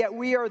 And yet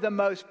we are the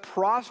most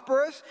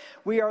prosperous,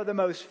 we are the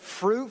most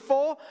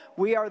fruitful,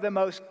 we are the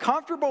most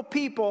comfortable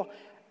people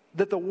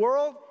that the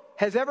world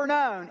has ever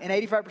known, and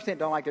 85%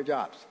 don't like their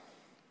jobs.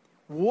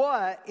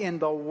 what in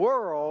the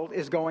world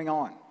is going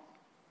on.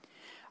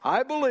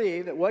 I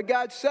believe that what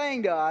God's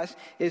saying to us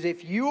is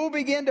if you will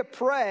begin to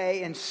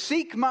pray and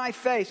seek my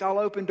face, I'll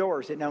open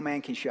doors that no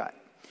man can shut.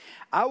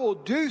 I will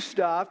do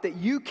stuff that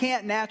you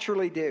can't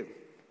naturally do.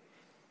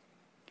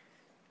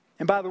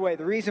 And by the way,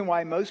 the reason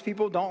why most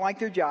people don't like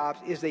their jobs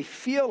is they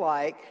feel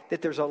like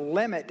that there's a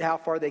limit to how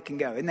far they can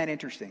go. Isn't that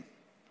interesting?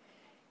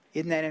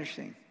 Isn't that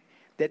interesting?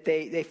 That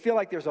they feel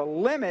like there's a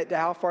limit to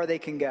how far they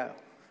can go.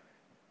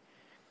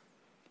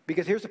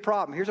 Because here's the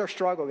problem. Here's our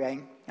struggle,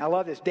 gang. I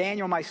love this.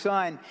 Daniel, my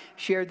son,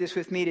 shared this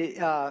with me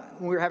when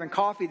we were having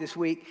coffee this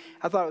week.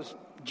 I thought it was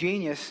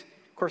genius.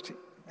 Of course,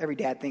 every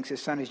dad thinks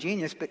his son is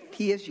genius, but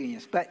he is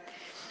genius. But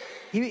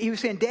he was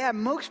saying, Dad,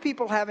 most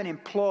people have an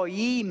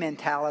employee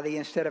mentality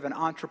instead of an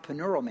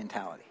entrepreneurial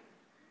mentality.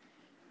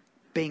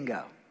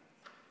 Bingo.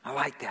 I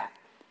like that.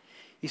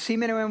 You see,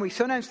 men and women, we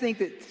sometimes think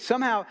that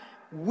somehow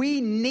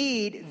we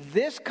need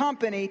this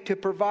company to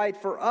provide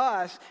for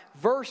us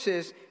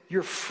versus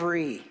you're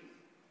free.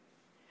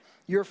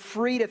 You're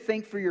free to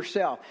think for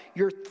yourself.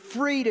 You're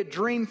free to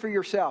dream for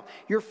yourself.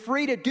 You're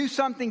free to do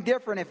something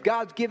different if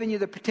God's given you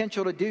the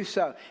potential to do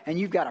so. And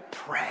you've got to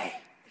pray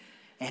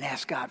and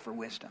ask God for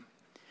wisdom.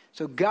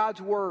 So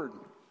God's word,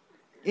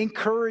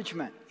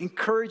 encouragement,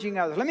 encouraging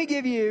others. Let me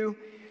give you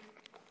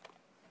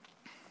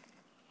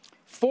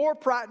 4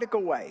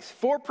 practical ways,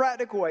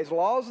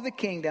 laws of the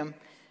kingdom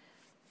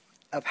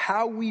of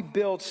how we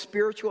build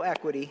spiritual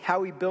equity,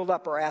 how we build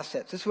up our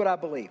assets. This is what I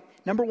believe.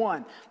 Number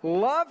 1,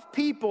 love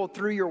people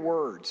through your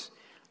words.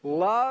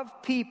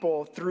 Love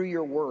people through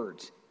your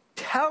words.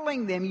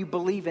 Telling them you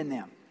believe in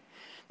them.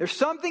 There's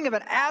something of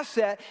an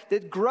asset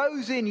that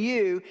grows in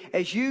you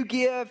as you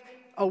give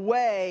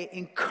away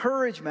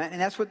encouragement. And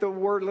that's what the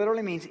word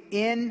literally means,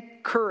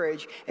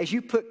 encourage, as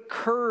you put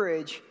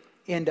courage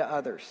into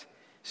others.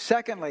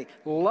 Secondly,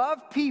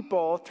 love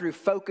people through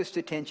focused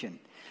attention.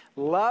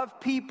 Love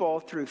people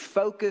through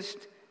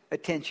focused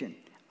attention.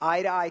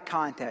 Eye-to-eye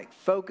contact,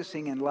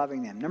 focusing and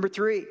loving them. Number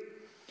 3,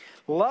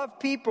 love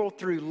people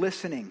through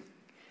listening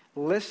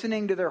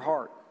to their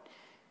heart.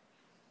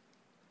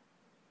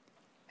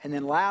 And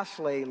then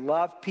lastly,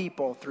 love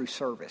people through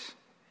service,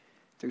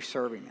 through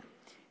serving them.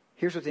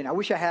 Here's what's in it. I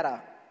wish I had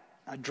a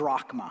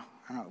drachma.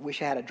 I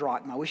wish I had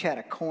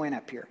a coin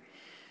up here.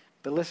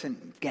 But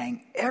listen,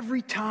 gang,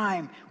 every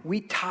time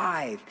we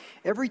tithe,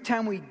 every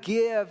time we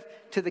give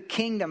to the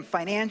kingdom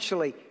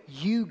financially,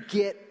 you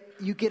get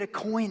a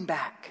coin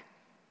back.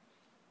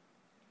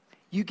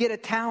 You get a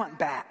talent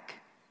back.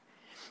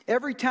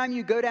 Every time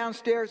you go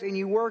downstairs and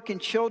you work in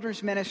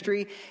children's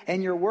ministry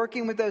and you're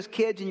working with those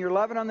kids and you're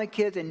loving on the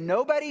kids and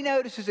nobody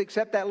notices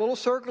except that little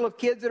circle of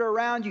kids that are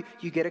around you,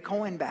 you get a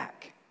coin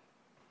back.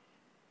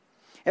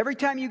 Every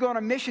time you go on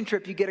a mission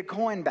trip, you get a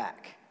coin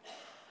back.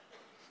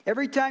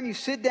 Every time you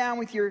sit down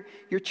with your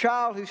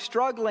child who's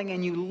struggling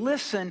and you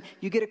listen,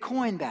 you get a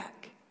coin back.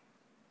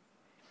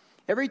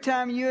 Every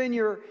time you and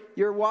your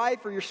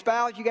wife or your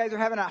spouse, you guys are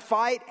having a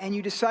fight and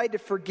you decide to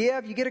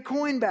forgive, you get a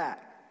coin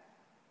back.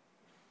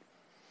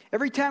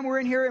 Every time we're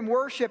in here and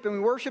worship and we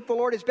worship the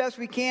Lord as best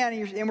we can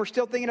and we're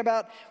still thinking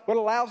about what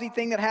a lousy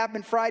thing that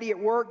happened Friday at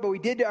work, but we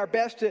did our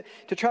best to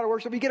try to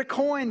worship, you get a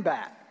coin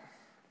back.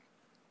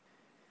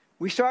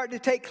 We started to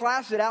take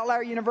classes at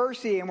Outlier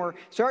University and we're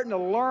starting to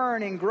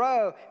learn and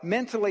grow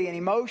mentally and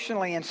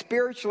emotionally and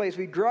spiritually as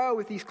we grow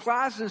with these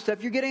classes and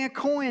stuff. You're getting a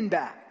coin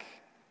back.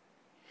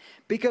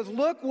 Because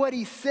look what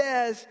he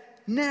says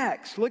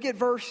next. Look at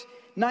verse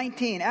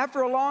 19.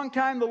 After a long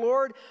time, the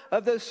Lord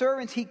of those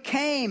servants, he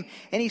came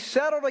and he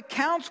settled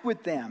accounts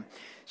with them.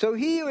 So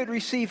he who had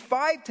received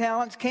 5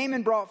 talents came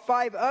and brought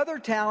 5 other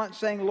talents,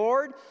 saying,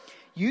 Lord,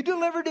 you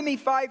delivered to me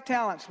 5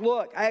 talents.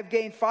 Look, I have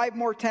gained 5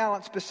 more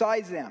talents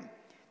besides them.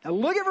 Now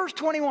look at verse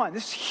 21.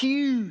 This is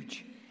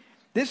huge.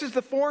 This is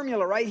the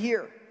formula right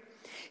here.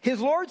 His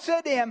Lord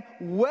said to him,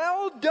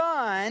 well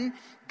done,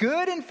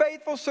 good and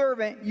faithful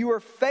servant. You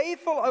are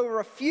faithful over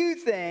a few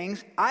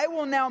things. I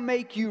will now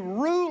make you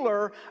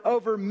ruler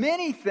over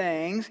many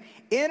things.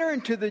 Enter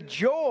into the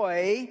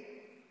joy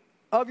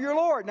of your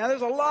Lord. Now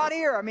there's a lot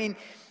here. I mean,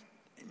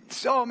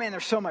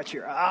 there's so much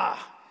here.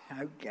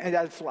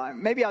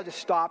 Maybe I'll just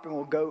stop and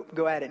we'll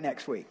go at it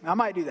next week. I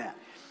might do that.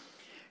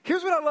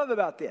 Here's what I love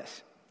about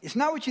this. It's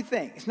not what you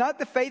think. It's not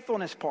the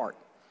faithfulness part.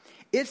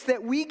 It's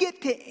that we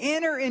get to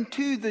enter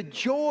into the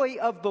joy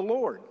of the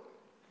Lord.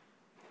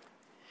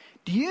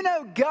 Do you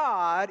know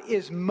God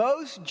is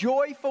most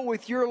joyful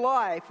with your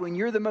life when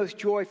you're the most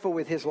joyful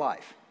with his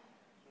life?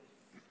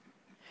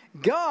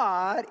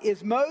 God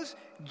is most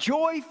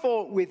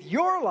joyful with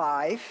your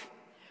life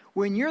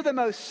when you're the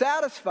most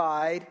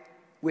satisfied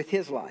with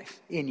his life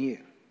in you.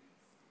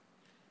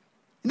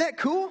 Isn't that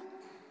cool?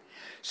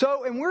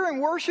 So, and we're in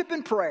worship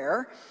and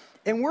prayer,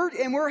 and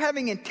we're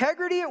having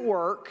integrity at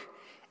work,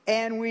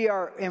 and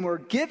we're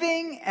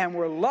giving, and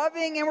we're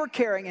loving, and we're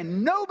caring,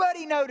 and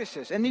nobody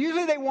notices, and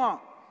usually they won't.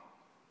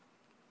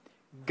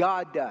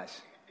 God does.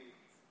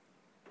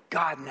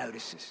 God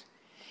notices.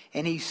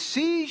 And he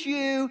sees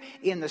you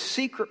in the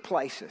secret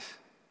places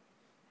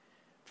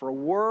for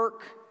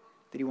work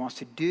that he wants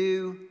to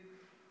do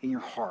in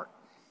your heart.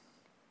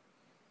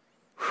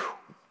 Whew,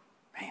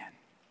 man.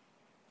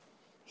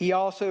 He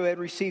also had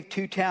received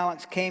 2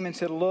 talents, came and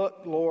said,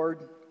 look, Lord,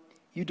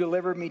 you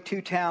delivered me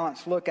 2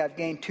 talents. Look, I've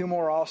gained 2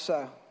 more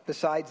also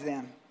besides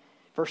them.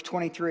 Verse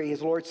 23,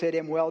 his Lord said to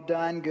him, well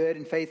done, good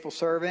and faithful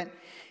servant.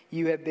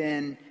 You have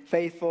been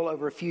faithful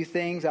over a few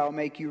things. I will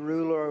make you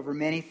ruler over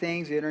many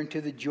things. Enter into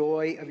the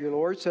joy of your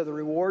Lord. So the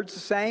reward's the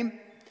same.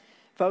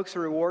 Folks, the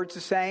reward's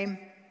the same.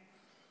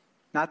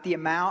 Not the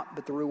amount,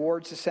 but the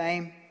reward's the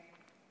same.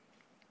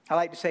 I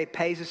like to say it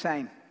pays the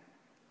same.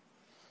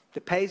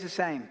 It pays the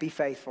same. Be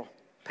faithful.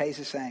 Pays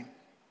the same.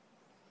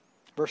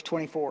 Verse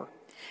 24.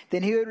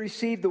 Then he who had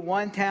received the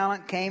 1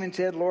 talent came and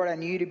said, Lord, I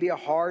knew you to be a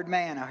hard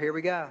man. Now here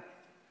we go.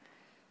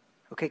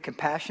 Okay,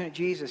 compassionate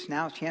Jesus.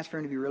 Now it's a chance for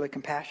him to be really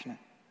compassionate.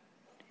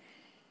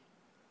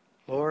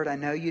 Lord, I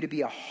know you to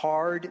be a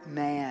hard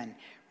man,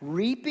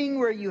 reaping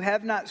where you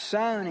have not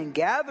sown and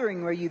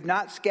gathering where you've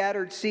not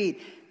scattered seed.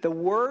 The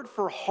word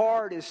for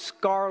hard is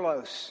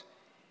skarlos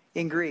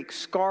in Greek.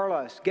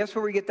 Skarlos. Guess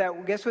where we get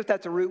that? Guess what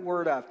that's a root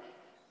word of?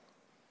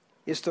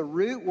 It's the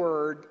root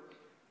word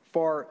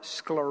for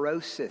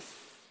sclerosis.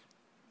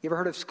 You ever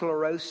heard of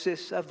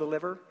sclerosis of the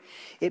liver?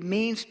 It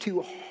means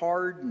to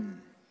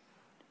harden.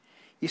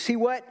 You see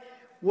what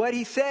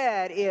he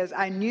said is,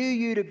 I knew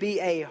you to be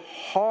a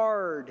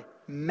hard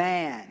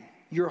man.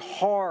 You're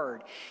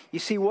hard. You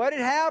see, what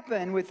had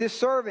happened with this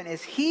servant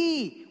is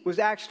he was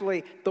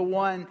actually the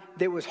one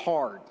that was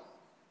hard.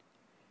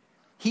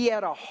 He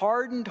had a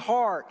hardened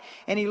heart.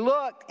 And he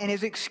looked, and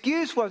his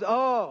excuse was,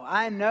 oh,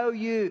 I know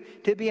you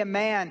to be a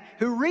man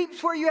who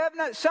reaps where you have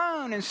not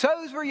sown and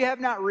sows where you have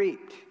not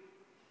reaped.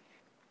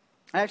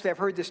 Actually, I've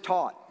heard this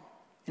taught.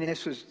 And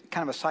this was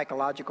kind of a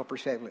psychological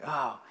perspective.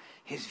 Oh,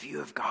 his view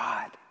of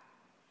God.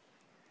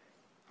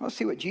 Well, let's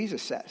see what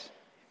Jesus says.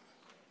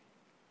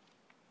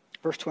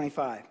 Verse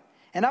 25.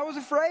 And I was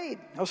afraid.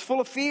 I was full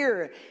of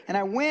fear. And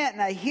I went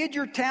and I hid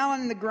your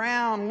talent in the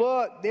ground.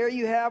 Look, there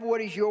you have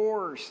what is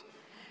yours.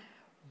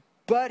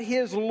 But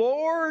his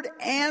Lord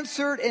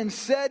answered and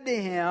said to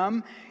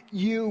him,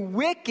 you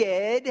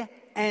wicked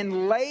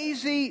and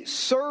lazy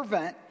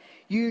servant,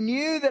 you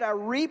knew that I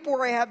reap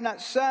where I have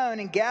not sown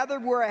and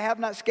gathered where I have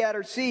not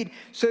scattered seed.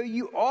 So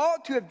you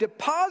ought to have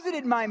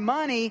deposited my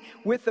money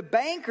with the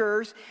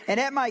bankers, and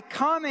at my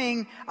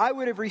coming I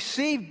would have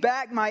received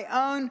back my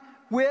own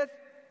with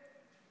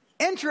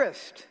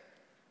interest.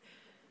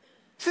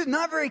 This is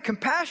not very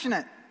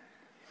compassionate.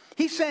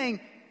 He's saying,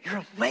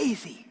 you're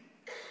lazy.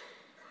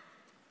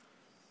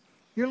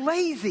 You're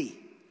lazy.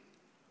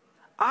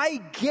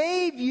 I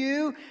gave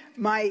you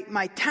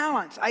my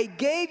talents. I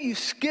gave you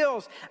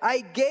skills. I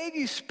gave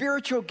you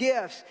spiritual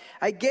gifts.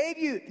 I gave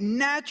you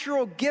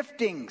natural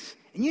giftings.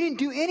 And you didn't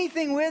do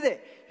anything with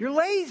it. You're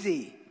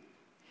lazy.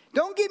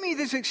 Don't give me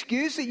this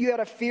excuse that you had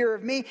a fear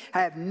of me.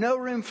 I have no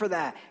room for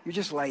that. You're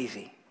just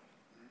lazy.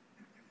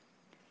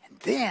 And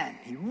then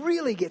he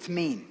really gets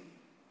mean.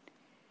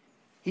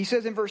 He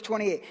says in verse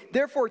 28,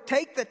 therefore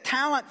take the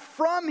talent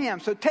from him.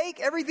 So take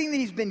everything that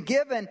he's been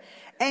given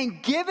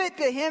and give it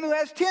to him who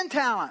has 10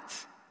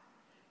 talents.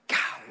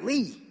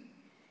 Golly.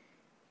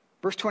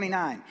 Verse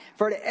 29,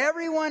 for to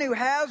everyone who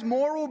has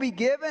more will be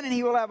given, and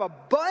he will have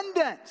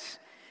abundance.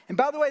 And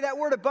by the way, that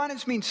word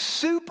abundance means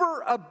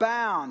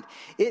superabound.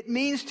 It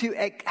means to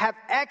have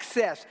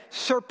excess,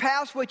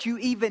 surpass what you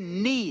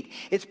even need.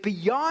 It's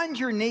beyond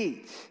your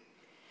needs.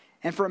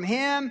 And from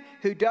him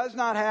who does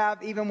not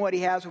have, even what he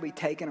has will be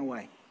taken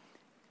away.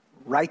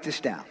 Write this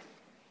down.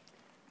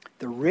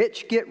 The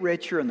rich get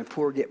richer and the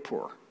poor get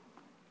poorer.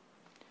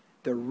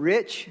 The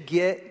rich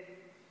get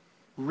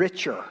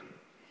richer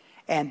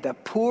and the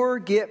poor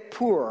get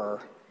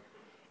poorer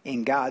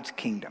in God's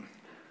kingdom.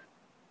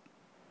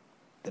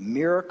 The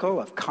miracle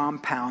of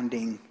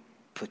compounding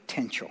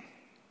potential.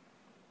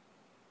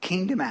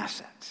 Kingdom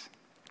assets.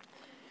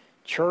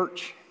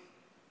 Church,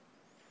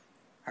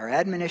 our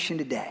admonition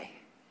today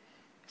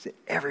is that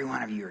every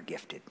one of you are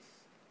gifted.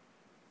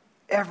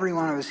 Every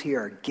one of us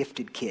here are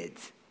gifted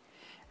kids.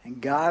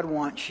 And God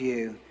wants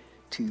you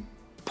to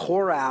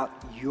pour out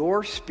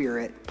your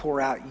spirit, pour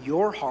out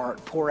your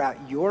heart, pour out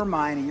your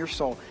mind and your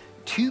soul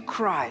to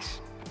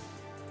Christ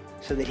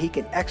so that he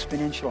can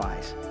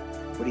exponentialize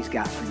what he's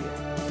got for you.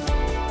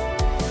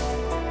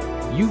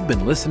 You've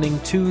been listening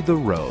to The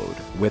Road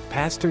with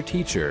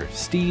pastor-teacher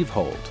Steve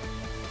Holt.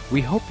 We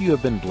hope you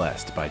have been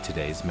blessed by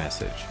today's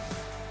message.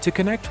 To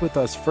connect with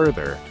us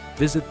further,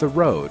 visit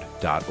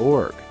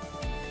theroad.org.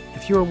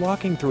 If you are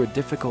walking through a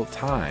difficult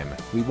time,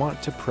 we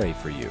want to pray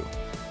for you.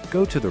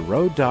 Go to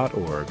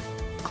theroad.org,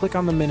 click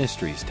on the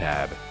Ministries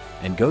tab,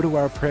 and go to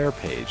our prayer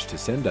page to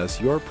send us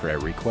your prayer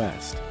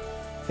request.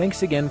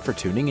 Thanks again for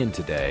tuning in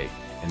today,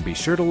 and be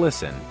sure to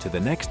listen to the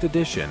next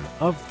edition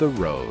of The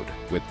Road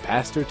with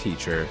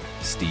pastor-teacher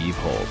Steve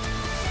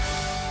Holt.